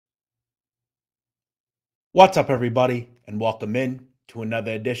What's up, everybody, and welcome in to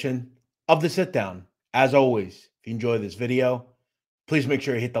another edition of the Sit Down. As always, if you enjoy this video, please make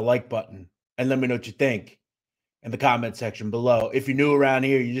sure you hit the like button and let me know what you think in the comment section below. If you're new around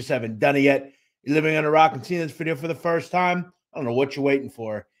here, you just haven't done it yet, you're living on a rock and seeing this video for the first time, I don't know what you're waiting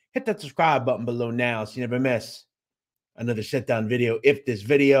for. Hit that subscribe button below now so you never miss another Sit Down video. If this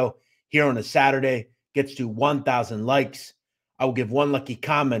video here on a Saturday gets to 1,000 likes, I will give one lucky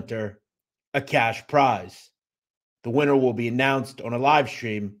commenter a cash prize. The winner will be announced on a live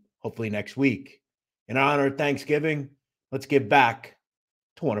stream, hopefully next week. In honor of Thanksgiving, let's get back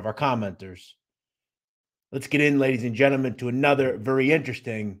to one of our commenters. Let's get in, ladies and gentlemen, to another very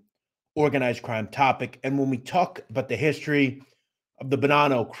interesting organized crime topic. And when we talk about the history of the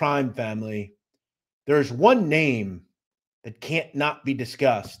Bonanno Crime Family, there's one name that can't not be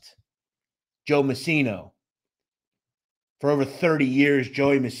discussed: Joe Massino. For over 30 years,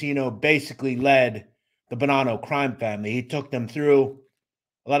 Joey Massino basically led the Bonanno Crime Family. He took them through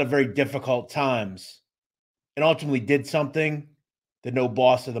a lot of very difficult times and ultimately did something that no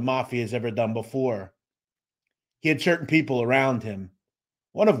boss of the Mafia has ever done before. He had certain people around him,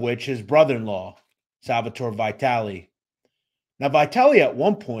 one of which his brother-in-law, Salvatore Vitale. Now, Vitale at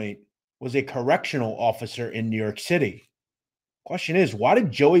one point was a correctional officer in New York City. Question is, why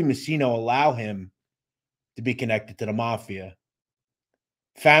did Joey Massino allow him to be connected to the Mafia?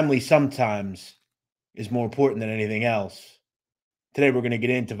 Family sometimes is more important than anything else. Today, we're going to get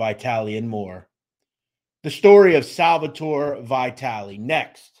into Vitale and more. The story of Salvatore Vitale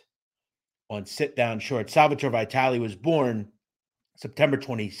next on Sit Down Short. Salvatore Vitale was born September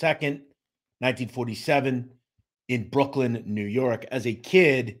 22nd, 1947 in Brooklyn, New York. As a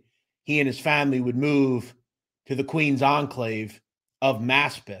kid, he and his family would move to the Queens enclave of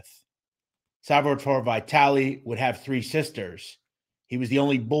Maspeth. Salvatore Vitale would have three sisters. He was the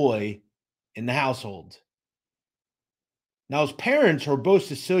only boy in the household. Now, his parents were both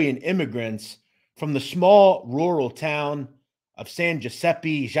Sicilian immigrants from the small rural town of San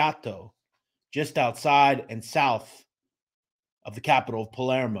Giuseppe Giotto, just outside and south of the capital of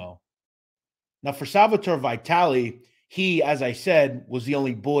Palermo. Now, for Salvatore Vitale, he, as I said, was the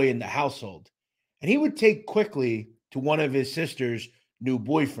only boy in the household, and he would take quickly to one of his sister's new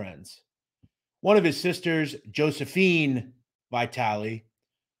boyfriends. One of his sisters, Josephine Vitale,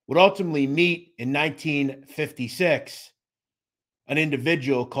 would ultimately meet in 1956 an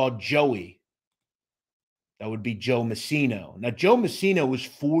individual called Joey. That would be Joe Massino. Now, Joe Massino was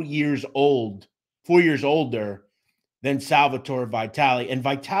 4 years older than Salvatore Vitale. And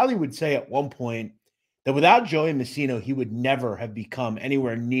Vitale would say at one point that without Joey Massino, he would never have become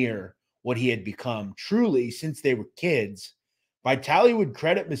anywhere near what he had become. Truly, since they were kids, Vitale would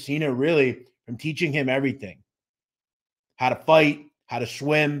credit Massino really from teaching him everything: how to fight, how to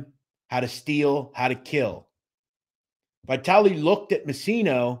swim, how to steal, how to kill. Vitale looked at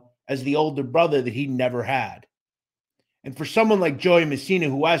Massino as the older brother that he never had. And for someone like Joey Massino,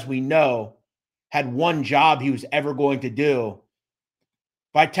 who, as we know, had one job he was ever going to do,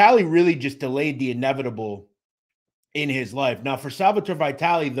 Vitale really just delayed the inevitable in his life. Now, for Salvatore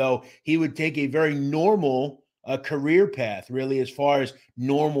Vitale, though, he would take a very normal career path, really, as far as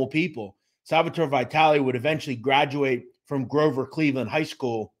normal people. Salvatore Vitale would eventually graduate from Grover Cleveland High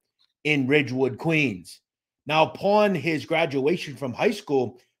School in Ridgewood, Queens. Now, upon his graduation from high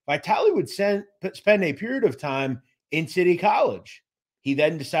school, Vitale would spend a period of time in City College. He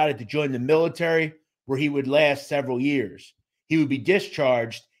then decided to join the military, where he would last several years. He would be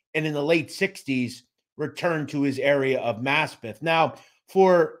discharged, and in the late 60s, return to his area of Maspeth. Now,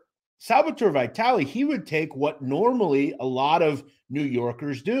 for Salvatore Vitale, he would take what normally a lot of New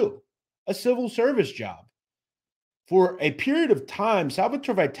Yorkers do: a civil service job. For a period of time,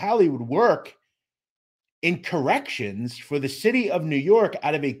 Salvatore Vitale would work in corrections for the city of New York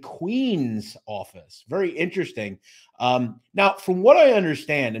out of a Queens office. Very interesting. Now, from what I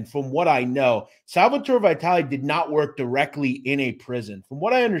understand and from what I know, Salvatore Vitale did not work directly in a prison. From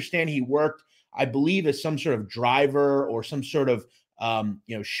what I understand, he worked, I believe, as some sort of driver or some sort of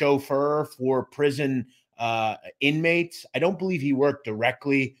chauffeur for prison inmates. I don't believe he worked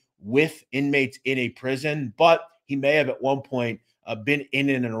directly with inmates in a prison, but he may have at one point been in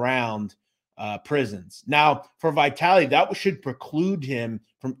and around prisons. Now, for Vitale, that should preclude him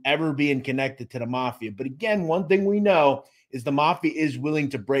from ever being connected to the Mafia. But again, one thing we know is the Mafia is willing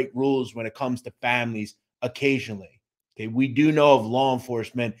to break rules when it comes to families occasionally. Okay, we do know of law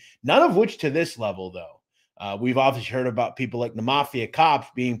enforcement, none of which to this level, though. We've obviously heard about people like the Mafia cops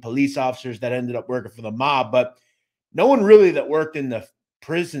being police officers that ended up working for the mob, but no one really that worked in the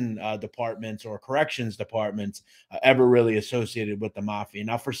prison departments or corrections departments ever really associated with the Mafia.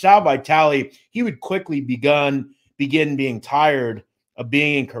 Now, for Sal Vitale, he would quickly begin being tired of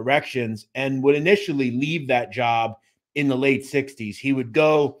being in corrections and would initially leave that job in the late 60s. He would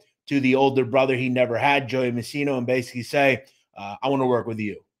go to the older brother he never had, Joe Massino, and basically say, I want to work with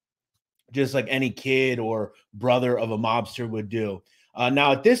you, just like any kid or brother of a mobster would do.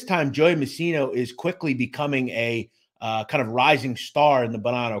 Now, at this time, Joey Massino is quickly becoming a kind of rising star in the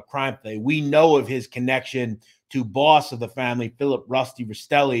Bonanno Crime Family. We know of his connection to boss of the family, Philip Rusty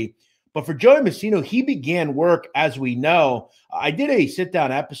Rastelli. But for Joey Massino, he began work, as we know. I did a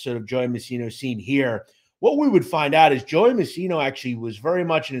sit-down episode of Joey Massino seen here. What we would find out is Joey Massino actually was very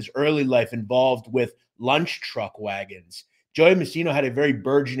much in his early life involved with lunch truck wagons. Joey Massino had a very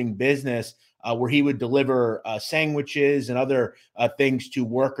burgeoning business where he would deliver sandwiches and other things to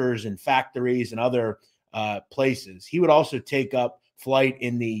workers in factories and other places. He would also take up flight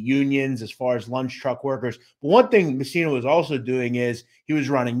in the unions as far as lunch truck workers. But one thing Massino was also doing is he was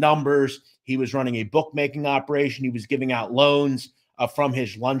running numbers. He was running a bookmaking operation. He was giving out loans from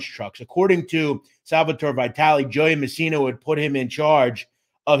his lunch trucks. According to Salvatore Vitale, Joey Massino would put him in charge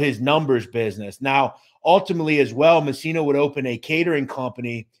of his numbers business. Now, ultimately, as well, Massino would open a catering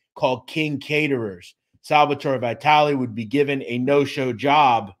company called King Caterers. Salvatore Vitale would be given a no-show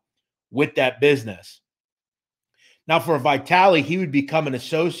job with that business. Now, for Vitale, he would become an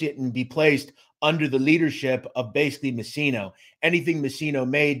associate and be placed under the leadership of basically Massino. Anything Massino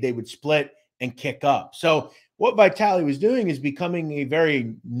made, they would split and kick up. So what Vitale was doing is becoming a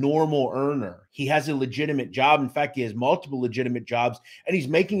very normal earner. He has a legitimate job. In fact, he has multiple legitimate jobs, and he's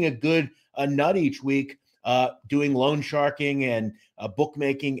making a good nut each week doing loan sharking and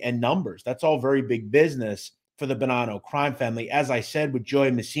bookmaking and numbers. That's all very big business for the Bonanno crime family. As I said with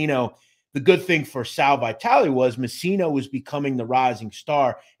Joey Massino, the good thing for Sal Vitale was Massino was becoming the rising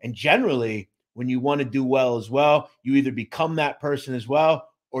star. And generally, when you want to do well as well, you either become that person as well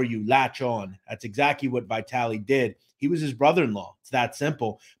or you latch on. That's exactly what Vitale did. He was his brother-in-law. It's that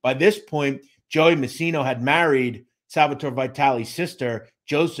simple. By this point, Joey Massino had married Salvatore Vitale's sister,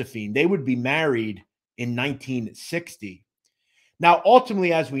 Josephine. They would be married in 1960. Now,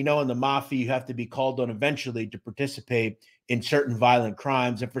 ultimately, as we know in the Mafia, you have to be called on eventually to participate in certain violent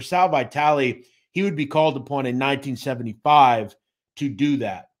crimes. And for Sal Vitale, he would be called upon in 1975 to do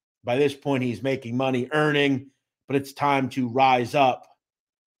that. By this point, he's making money, earning, but it's time to rise up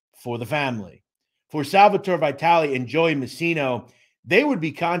for the family. For Salvatore Vitale and Joey Massino, they would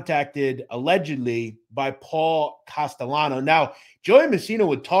be contacted allegedly by Paul Castellano. Now, Joey Massino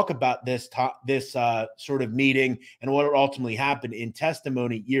would talk about this sort of meeting and what ultimately happened in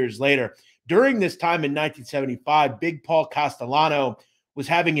testimony years later. During this time in 1975, Big Paul Castellano was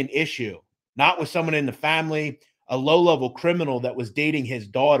having an issue, not with someone in the family, a low-level criminal that was dating his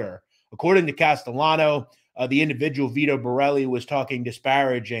daughter. According to Castellano, the individual, Vito Borelli, was talking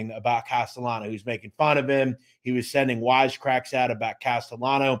disparaging about Castellano. He was making fun of him. He was sending wisecracks out about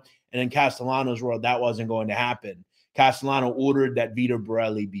Castellano. And in Castellano's world, that wasn't going to happen. Castellano ordered that Vito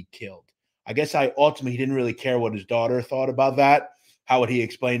Borelli be killed. I guess ultimately he didn't really care what his daughter thought about that. How would he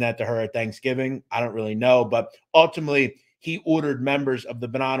explain that to her at Thanksgiving? I don't really know. But ultimately, he ordered members of the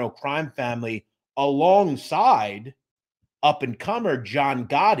Bonanno crime family alongside up-and-comer John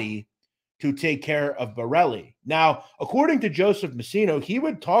Gotti to take care of Borelli. Now, according to Joseph Massino, he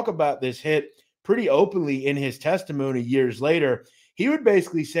would talk about this hit pretty openly in his testimony years later. He would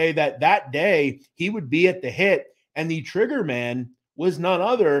basically say that that day he would be at the hit and the trigger man was none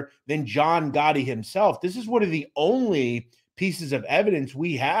other than John Gotti himself. This is one of the only pieces of evidence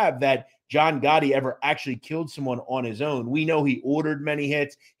we have that John Gotti ever actually killed someone on his own. We know he ordered many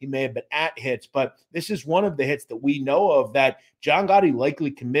hits. He may have been at hits, but this is one of the hits that we know of that John Gotti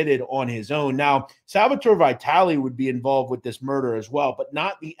likely committed on his own. Now, Salvatore Vitale would be involved with this murder as well, but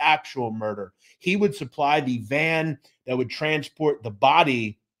not the actual murder. He would supply the van that would transport the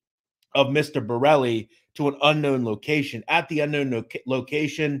body of Mr. Borelli to an unknown location. At the unknown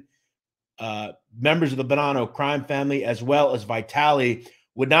location, members of the Bonanno crime family, as well as Vitale,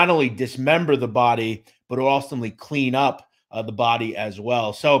 would not only dismember the body, but ultimately clean up the body as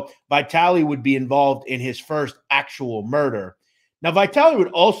well. So Vitale would be involved in his first actual murder. Now, Vitale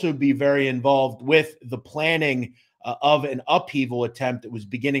would also be very involved with the planning of an upheaval attempt that was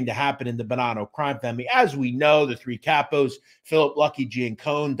beginning to happen in the Bonanno crime family. As we know, the three capos, Philip Lucky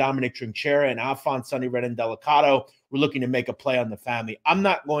Giancone, Dominic Trinchera, and Alphonse Sonny Red Delicato, were looking to make a play on the family. I'm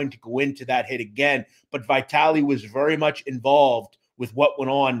not going to go into that hit again, but Vitale was very much involved with what went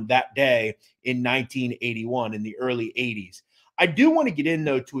on that day in 1981, in the early 80s. I do want to get in,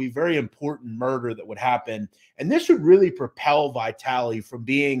 though, to a very important murder that would happen. And this would really propel Vitale from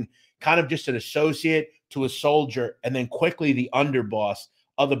being kind of just an associate to a soldier and then quickly the underboss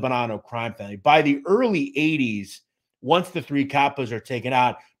of the Bonanno crime family. By the early 80s, once the three capos are taken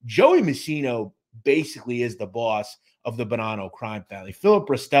out, Joey Massino basically is the boss of the Bonanno crime family. Philip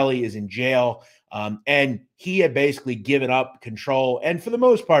Rastelli is in jail, and he had basically given up control. And for the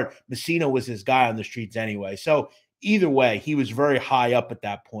most part, Massino was his guy on the streets anyway. So either way, he was very high up at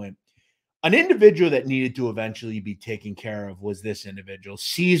that point. An individual that needed to eventually be taken care of was this individual,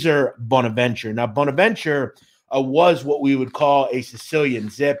 Cesar Bonaventure. Now, Bonaventure was what we would call a Sicilian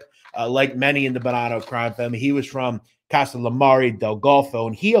zip, like many in the Bonanno crime family. He was from Castellammare del Golfo,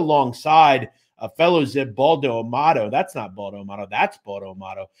 and he, alongside a fellow zip, Baldo Amato. That's not Baldo Amato. That's Baldo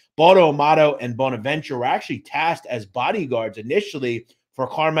Amato. Baldo Amato and Bonaventure were actually tasked as bodyguards initially for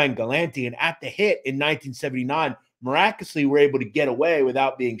Carmine Galanti. And at the hit in 1979, miraculously were able to get away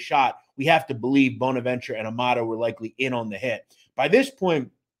without being shot. We have to believe Bonaventure and Amato were likely in on the hit. By this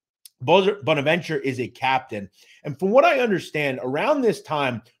point, Bonaventure is a captain. And from what I understand, around this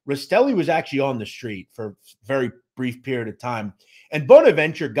time, Rastelli was actually on the street for a very brief period of time. And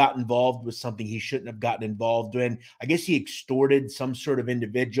Bonaventure got involved with something he shouldn't have gotten involved in. I guess he extorted some sort of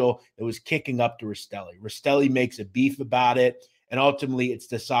individual that was kicking up to Rastelli. Rastelli makes a beef about it. And ultimately, it's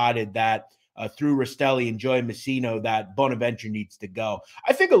decided that through Rastelli and Joey Massino that Bonaventure needs to go.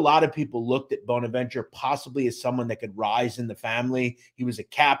 I think a lot of people looked at Bonaventure possibly as someone that could rise in the family. He was a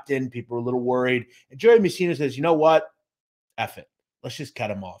captain. People were a little worried. And Joey Massino says, you know what? F it. Let's just cut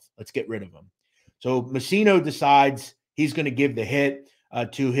him off. Let's get rid of him. So Massino decides he's going to give the hit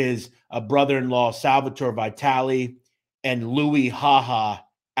to his brother-in-law, Salvatore Vitale, and Louis Haha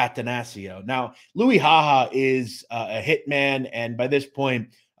Atanasio. Now, Louis Haha is a hitman, and by this point,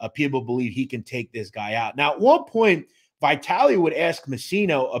 people believe he can take this guy out. Now, at one point, Vitale would ask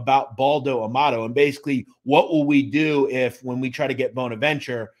Massino about Baldo Amato, and basically, what will we do if, when we try to get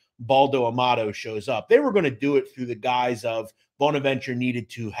Bonaventure, Baldo Amato shows up? They were going to do it through the guise of Bonaventure needed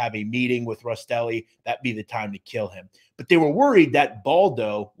to have a meeting with Rastelli. That'd be the time to kill him. But they were worried that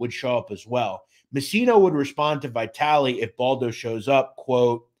Baldo would show up as well. Massino would respond to Vitale if Baldo shows up,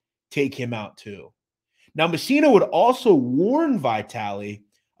 quote, take him out too. Now, Massino would also warn Vitale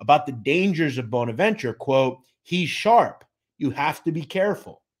about the dangers of Bonaventure, quote, he's sharp. You have to be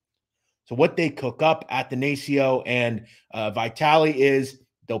careful. So what they cook up, Atanasio and Vitale, is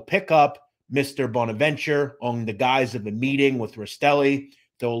they'll pick up Mr. Bonaventure on the guise of a meeting with Rastelli.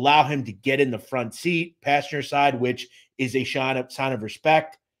 They'll allow him to get in the front seat, passenger side, which is a sign of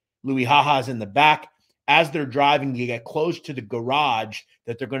respect. Louis Haha's in the back. As they're driving, you get close to the garage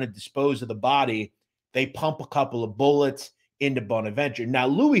that they're going to dispose of the body. They pump a couple of bullets into Bonaventure. Now,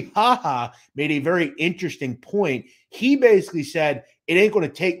 Louis Haha made a very interesting point. He basically said, it ain't going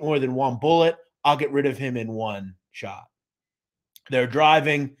to take more than one bullet. I'll get rid of him in one shot. They're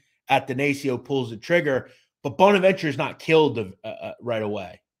driving. Atanasio pulls the trigger, but Bonaventure is not killed right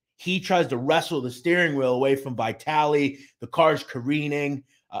away. He tries to wrestle the steering wheel away from Vitale. The car's careening.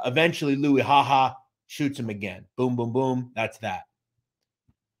 Eventually, Louis Haha shoots him again. Boom, boom, boom. That's that.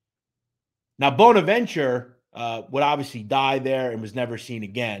 Now, Bonaventure would obviously die there and was never seen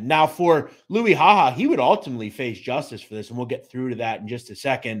again. Now, for Louis Haha, he would ultimately face justice for this, and we'll get through to that in just a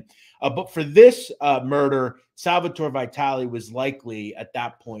second. But for this murder, Salvatore Vitale was likely at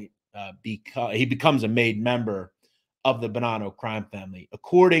that point because he becomes a made member of the Bonanno crime family.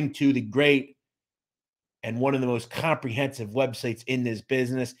 According to the great and one of the most comprehensive websites in this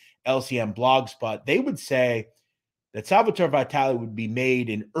business, LCM Blogspot, they would say that Salvatore Vitale would be made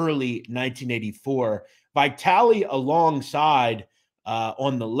in early 1984. Vitale, alongside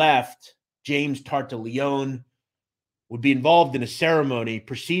on the left, James Tartaglione, would be involved in a ceremony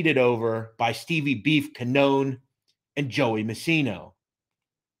preceded over by Stevie Beef Canone and Joey Massino.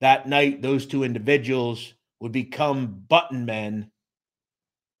 That night, those two individuals would become button men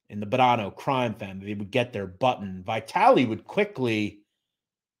in the Bonanno crime family. They would get their button. Vitale would quickly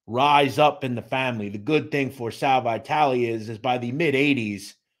rise up in the family. The good thing for Sal Vitale is by the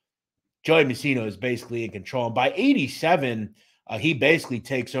mid-'80s, Joey Massino is basically in control. And by 87, he basically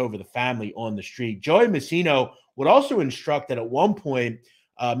takes over the family on the street. Joey Massino would also instruct that at one point,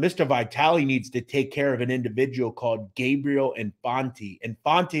 Mr. Vitale needs to take care of an individual called Gabriel Infante.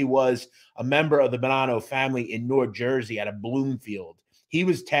 Infante was a member of the Bonanno family in North Jersey at a Bloomfield. He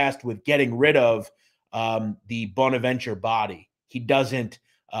was tasked with getting rid of the Bonaventure body. He doesn't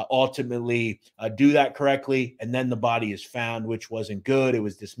ultimately do that correctly, and then the body is found, which wasn't good. It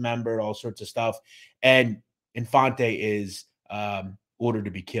was dismembered, all sorts of stuff, and Infante is ordered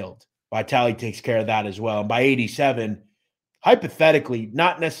to be killed. Vitale takes care of that as well. And by 87, Hypothetically,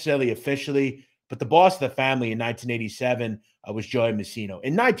 not necessarily officially, but the boss of the family in 1987 was Joey Massino.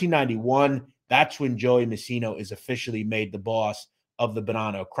 In 1991, that's when Joey Massino is officially made the boss of the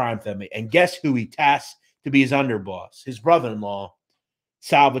Bonanno Crime Family. And guess who he tasks to be his underboss? His brother-in-law,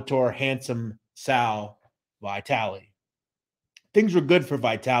 Salvatore Handsome Sal Vitale. Things were good for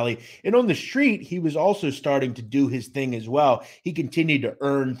Vitale. And on the street, he was also starting to do his thing as well. He continued to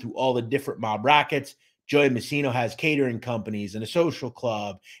earn through all the different mob rackets. Joey Massino has catering companies and a social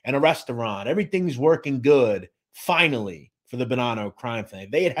club and a restaurant. Everything's working good, finally, for the Bonanno Crime Family.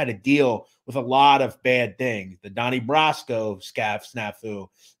 They had to deal with a lot of bad things. The Donnie Brasco snafu,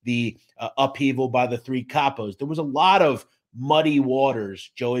 the upheaval by the three capos. There was a lot of muddy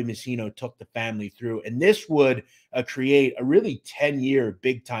waters Joey Massino took the family through. And this would create a really 10-year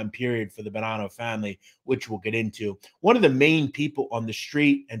big-time period for the Bonanno family, which we'll get into. One of the main people on the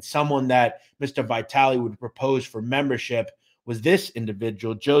street and someone that Mr. Vitale would propose for membership was this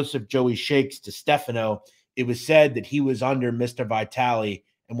individual, Joseph Joey Shakes DeStefano. It was said that he was under Mr. Vitale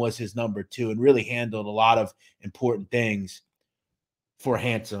and was his number two and really handled a lot of important things for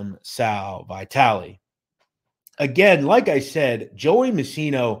handsome Sal Vitale. Again, like I said, Joey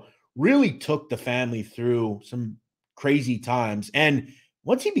Massino really took the family through some crazy times. And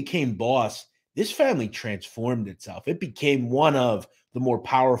once he became boss, this family transformed itself. It became one of the more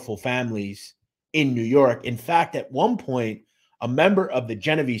powerful families in New York. In fact, at one point, a member of the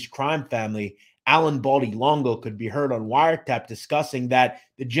Genovese crime family, Alan Baldy Longo, could be heard on wiretap discussing that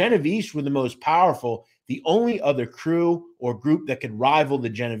the Genovese were the most powerful. The only other crew or group that could rival the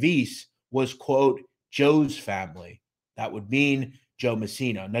Genovese was, quote, Joe's family. That would mean Joe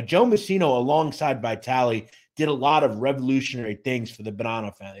Massino. Now, Joe Massino, alongside Vitale, did a lot of revolutionary things for the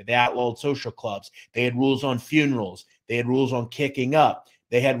Bonanno family. They outlawed social clubs. They had rules on funerals. They had rules on kicking up.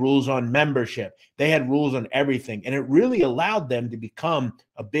 They had rules on membership. They had rules on everything. And it really allowed them to become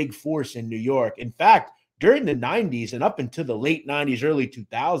a big force in New York. In fact, during the 90s and up into the late 90s, early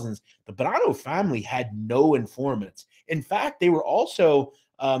 2000s, the Bonanno family had no informants. In fact, they were also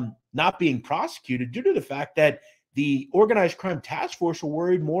not being prosecuted due to the fact that the organized crime task force were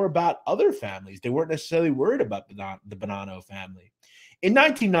worried more about other families. They weren't necessarily worried about the Bonanno family. In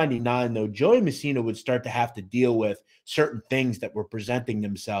 1999, though, Joey Massino would start to have to deal with certain things that were presenting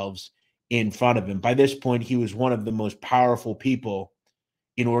themselves in front of him. By this point, he was one of the most powerful people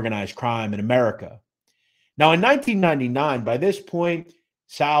in organized crime in America. Now, in 1999, by this point,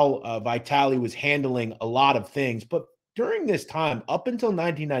 Sal Vitale was handling a lot of things, but during this time, up until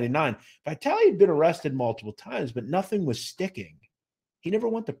 1999, Vitale had been arrested multiple times, but nothing was sticking. He never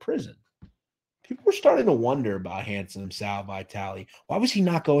went to prison. People were starting to wonder about handsome Sal Vitale. Why was he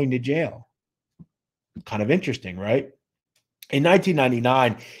not going to jail? Kind of interesting, right? In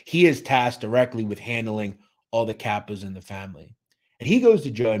 1999, he is tasked directly with handling all the capos in the family. And he goes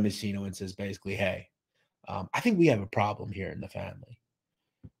to Joey Massino and says basically, hey, I think we have a problem here in the family.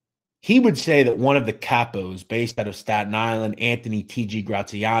 He would say that one of the capos based out of Staten Island, Anthony T.G.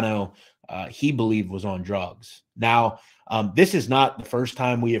 Graziano, he believed was on drugs. Now, this is not the first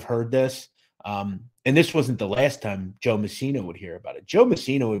time we have heard this. And this wasn't the last time Joe Massino would hear about it. Joe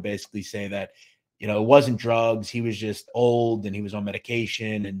Massino would basically say that, you know, it wasn't drugs. He was just old and he was on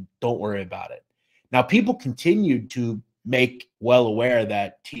medication and don't worry about it. Now, people continued to make well aware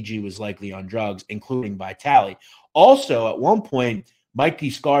that TG was likely on drugs, including Vitale. Also, at one point, Mikey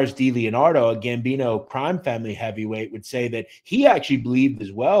Scars DiLeonardo, a Gambino crime family heavyweight, would say that he actually believed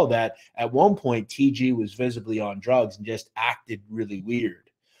as well that at one point TG was visibly on drugs and just acted really weird.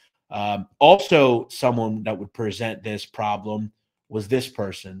 Also, someone that would present this problem was this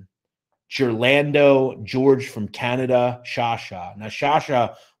person, Gerlando George from Canada, Shasha. Now,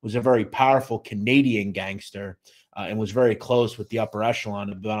 Shasha was a very powerful Canadian gangster and was very close with the upper echelon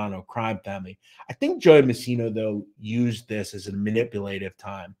of the Bonanno crime family. I think Joey Massino, though, used this as a manipulative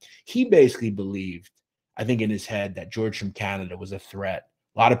time. He basically believed, I think in his head, that George from Canada was a threat.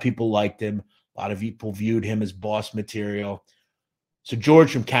 A lot of people liked him. A lot of people viewed him as boss material. So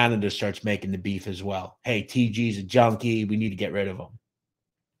George from Canada starts making the beef as well. Hey, TG's a junkie. We need to get rid of him.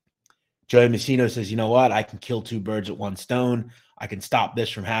 Joey Massino says, you know what? I can kill two birds with one stone. I can stop this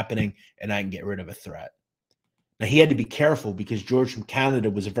from happening, and I can get rid of a threat. Now, he had to be careful because George from Canada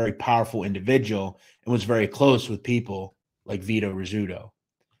was a very powerful individual and was very close with people like Vito Rizzuto.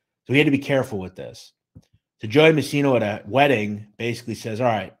 So he had to be careful with this. So Joey Massino at a wedding basically says, all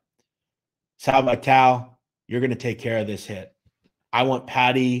right, Sal Vitale, you're going to take care of this hit. I want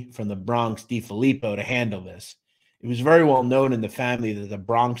Patty from the Bronx, DiFilippo, to handle this. It was very well known in the family that the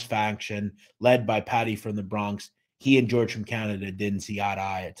Bronx faction, led by Patty from the Bronx, he and George from Canada didn't see eye to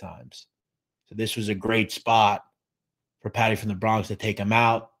eye at times. So this was a great spot for Patty from the Bronx to take him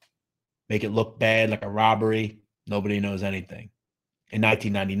out, make it look bad like a robbery. Nobody knows anything. In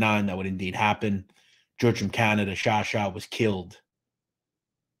 1999, that would indeed happen. George from Canada, Sha was killed,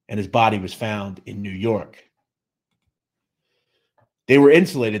 and his body was found in New York. They were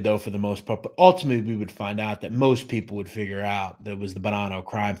insulated, though, for the most part, but ultimately we would find out that most people would figure out that it was the Bonanno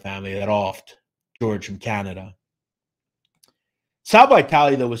crime family that offed George from Canada. Sal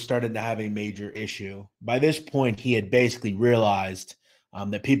Vitale, though, was starting to have a major issue. By this point, he had basically realized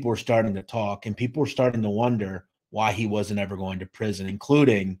that people were starting to talk, and people were starting to wonder why he wasn't ever going to prison,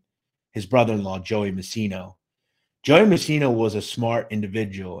 including his brother-in-law, Joey Massino. Joey Massino was a smart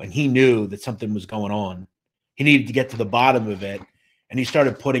individual, and he knew that something was going on. He needed to get to the bottom of it, and he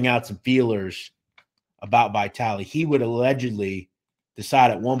started putting out some feelers about Vitale. He would allegedly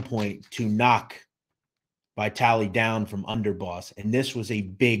decide at one point to knock Vitale down from underboss, and this was a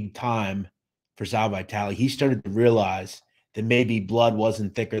big time for Sal Vitale. He started to realize that maybe blood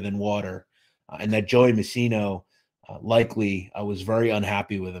wasn't thicker than water, and that Joey Massino likely was very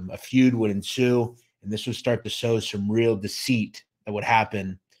unhappy with him. A feud would ensue, and this would start to sow some real deceit that would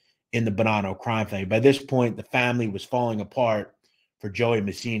happen in the Bonanno crime family. By this point, the family was falling apart for Joey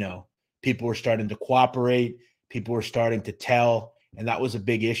Massino. People were starting to cooperate. People were starting to tell, and that was a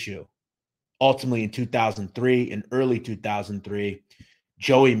big issue. Ultimately, in 2003, in early 2003,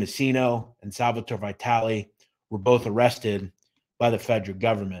 Joey Massino and Salvatore Vitale were both arrested by the federal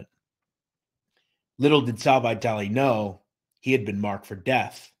government. Little did Sal Vitale know he had been marked for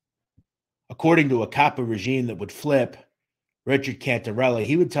death. According to a capo regime that would flip, Richard Cantarelli,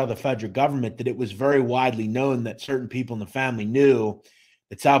 he would tell the federal government that it was very widely known that certain people in the family knew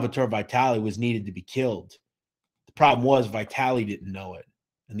that Salvatore Vitale was needed to be killed. The problem was Vitale didn't know it,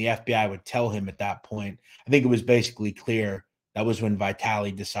 and the FBI would tell him at that point. I think it was basically clear that was when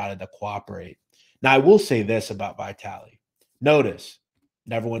Vitale decided to cooperate. Now, I will say this about Vitale. Notice,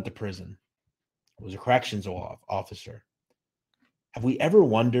 never went to prison. Was a corrections officer. Have we ever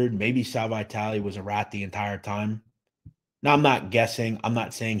wondered maybe Sal Vitale was a rat the entire time? Now, I'm not guessing. I'm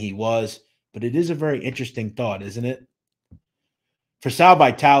not saying he was, but it is a very interesting thought, isn't it? For Sal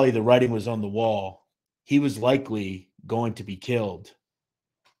Vitale, the writing was on the wall. He was likely going to be killed.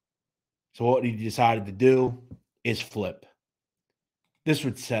 So what he decided to do is flip. This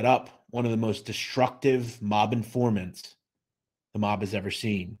would set up one of the most destructive mob informants the mob has ever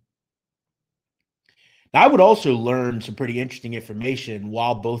seen. Now, I would also learn some pretty interesting information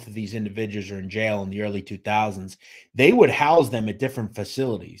while both of these individuals are in jail in the early 2000s. They would house them at different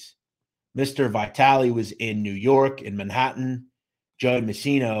facilities. Mr. Vitale was in New York, in Manhattan. Joe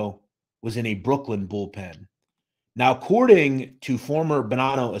Massino was in a Brooklyn bullpen. Now, according to former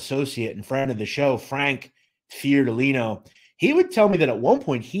Bonanno associate and friend of the show, Frank Fiordolino, he would tell me that at one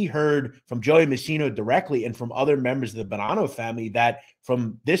point he heard from Joey Massino directly and from other members of the Bonanno family that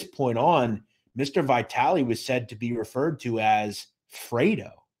from this point on, Mr. Vitale was said to be referred to as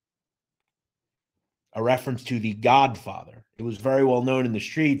Fredo, a reference to the Godfather. It was very well known in the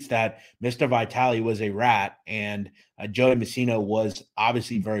streets that Mr. Vitale was a rat, and Joey Massino was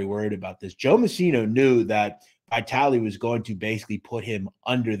obviously very worried about this. Joe Massino knew that Vitale was going to basically put him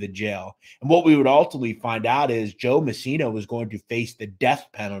under the jail. And what we would ultimately find out is Joe Massino was going to face the death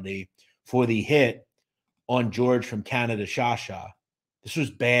penalty for the hit on George from Canada, Sha. This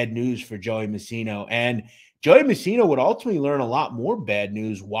was bad news for Joey Massino. And Joey Massino would ultimately learn a lot more bad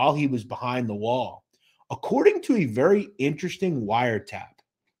news while he was behind the wall. According to a very interesting wiretap,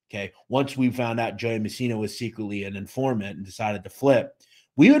 okay, once we found out Joey Massino was secretly an informant and decided to flip,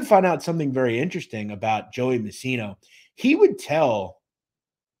 we would find out something very interesting about Joey Massino. He would tell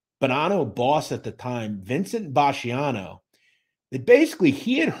Bonanno boss at the time, Vincent Basciano, that basically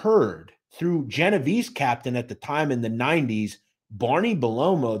he had heard through Genovese captain at the time in the 90s, Barney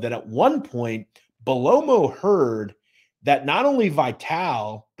Bellomo, that at one point, Bellomo heard that not only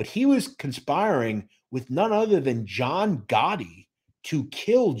Vitale, but he was conspiring with none other than John Gotti to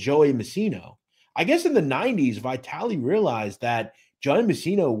kill Joey Massino. I guess in the 90s, Vitale realized that Joey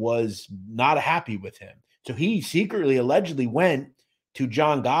Massino was not happy with him. So he secretly, allegedly went to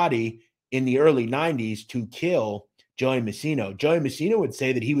John Gotti in the early 90s to kill Joey Massino. Joey Massino would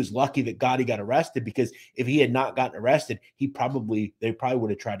say that he was lucky that Gotti got arrested because if he had not gotten arrested, they probably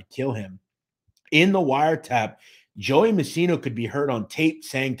would have tried to kill him. In the wiretap, Joey Massino could be heard on tape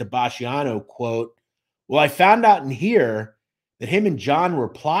saying to Basciano, quote, "Well, I found out in here that him and John were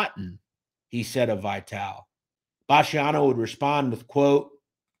plotting," he said of Vitale. Basciano would respond with, quote,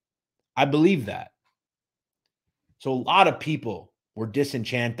 "I believe that." So a lot of people were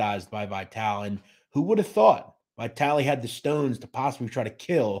disenchantized by Vitale, and who would have thought Vitale had the stones to possibly try to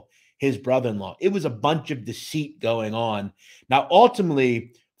kill his brother-in-law. It was a bunch of deceit going on. Now,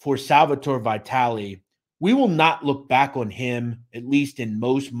 ultimately, for Salvatore Vitale, we will not look back on him, at least in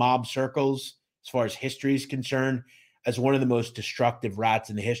most mob circles, as far as history is concerned, as one of the most destructive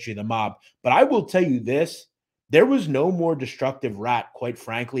rats in the history of the mob. But I will tell you this, there was no more destructive rat, quite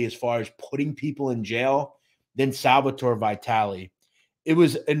frankly, as far as putting people in jail than Salvatore Vitale. It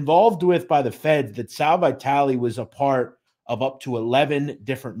was involved with by the feds that Sal Vitale was a part of up to 11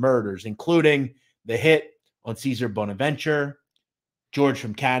 different murders, including the hit on Cesar Bonaventure, George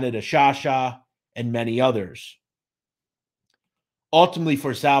from Canada, Shasha, and many others. Ultimately,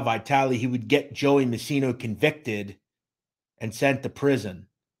 for Sal Vitale, he would get Joey Massino convicted and sent to prison.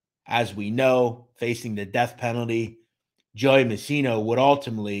 As we know, facing the death penalty, Joey Massino would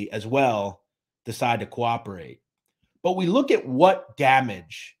ultimately, as well, decide to cooperate. But we look at what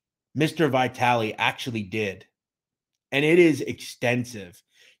damage Mr. Vitale actually did, and it is extensive.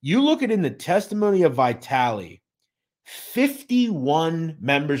 You look at in the testimony of Vitale, 51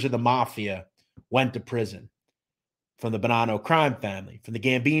 members of the Mafia went to prison. From the Bonanno Crime Family, from the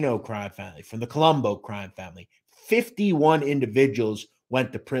Gambino Crime Family, from the Colombo Crime Family. 51 individuals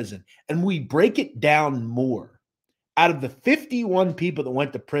went to prison. And we break it down more. Out of the 51 people that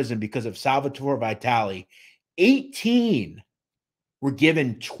went to prison because of Salvatore Vitale, 18 were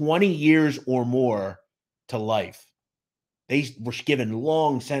given 20 years or more to life. They were given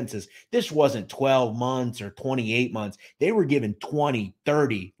long sentences. This wasn't 12 months or 28 months. They were given 20,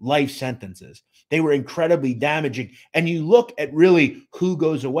 30 life sentences. They were incredibly damaging. And you look at really who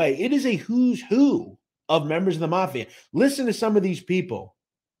goes away. It is a who's who of members of the Mafia. Listen to some of these people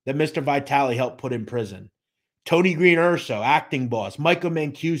that Mr. Vitale helped put in prison. Tony Green Urso, acting boss, Michael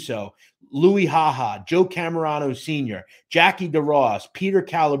Mancuso, Louis Haha, Joe Camerano Sr., Jackie DeRoss, Peter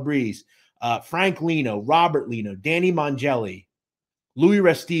Calabrese, Frank Lino, Robert Lino, Danny Mangelli, Louis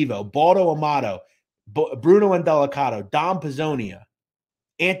Restivo, Baldo Amato, Bruno Indelicato, Dom Pizzonia,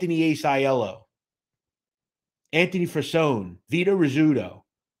 Anthony Aiello, Anthony Frasone, Vito Rizzuto,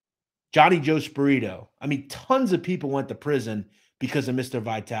 Johnny Joe Spirito. I mean, tons of people went to prison because of Mr.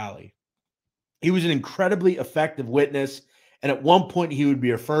 Vitale. He was an incredibly effective witness, and at one point he would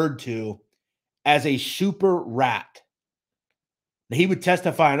be referred to as a super rat. Now, he would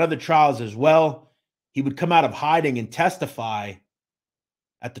testify on other trials as well. He would come out of hiding and testify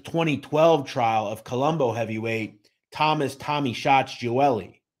at the 2012 trial of Colombo heavyweight Thomas Tommy Shots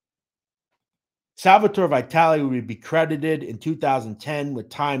Gioeli. Salvatore Vitale would be credited in 2010 with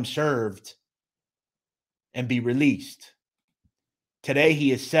time served and be released. Today,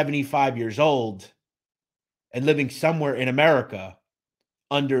 he is 75 years old and living somewhere in America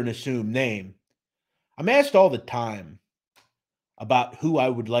under an assumed name. I'm asked all the time about who I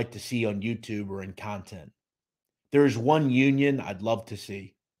would like to see on YouTube or in content. There is one union I'd love to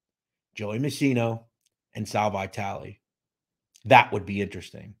see: Joey Massino and Sal Vitale. That would be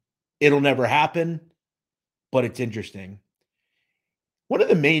interesting. It'll never happen, but it's interesting. One of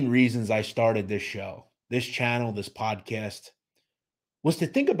the main reasons I started this show, this channel, this podcast, was to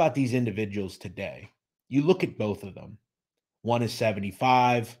think about these individuals today. You look at both of them. One is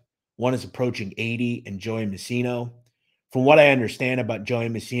 75, one is approaching 80, and Joey Massino. From what I understand about Joey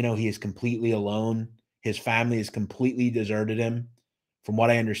Massino, he is completely alone. His family has completely deserted him. From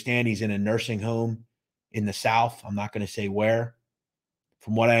what I understand, he's in a nursing home in the South. I'm not going to say where.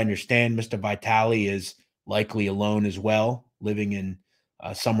 From what I understand, Mr. Vitale is likely alone as well, living in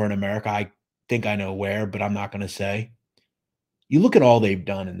somewhere in America. I think I know where, but I'm not going to say. You look at all they've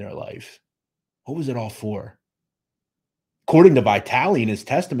done in their life. What was it all for? According to Vitale in his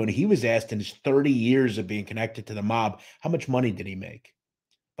testimony, he was asked in his 30 years of being connected to the mob, how much money did he make?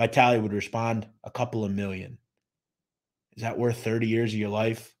 Vitale would respond, a couple of million. Is that worth 30 years of your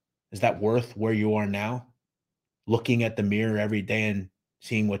life? Is that worth where you are now? Looking at the mirror every day and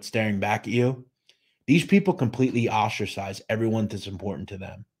seeing what's staring back at you? These people completely ostracize everyone that's important to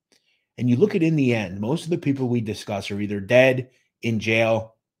them. And you look at, in the end, most of the people we discuss are either dead, in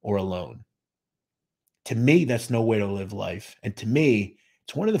jail, or alone. To me, that's no way to live life. And to me,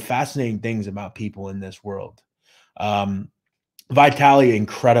 it's one of the fascinating things about people in this world. Vitale,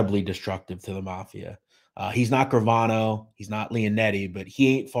 incredibly destructive to the Mafia. He's not Gravano, he's not Leonetti, but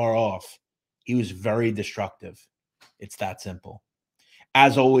he ain't far off. He was very destructive. It's that simple.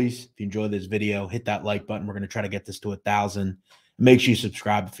 As always, if you enjoyed this video, hit that like button. We're going to try to get this to 1,000. Make sure you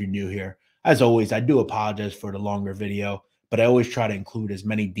subscribe if you're new here. As always, I do apologize for the longer video, but I always try to include as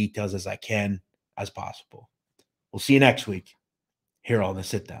many details as I can as possible. We'll see you next week here on the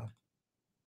Sit Down.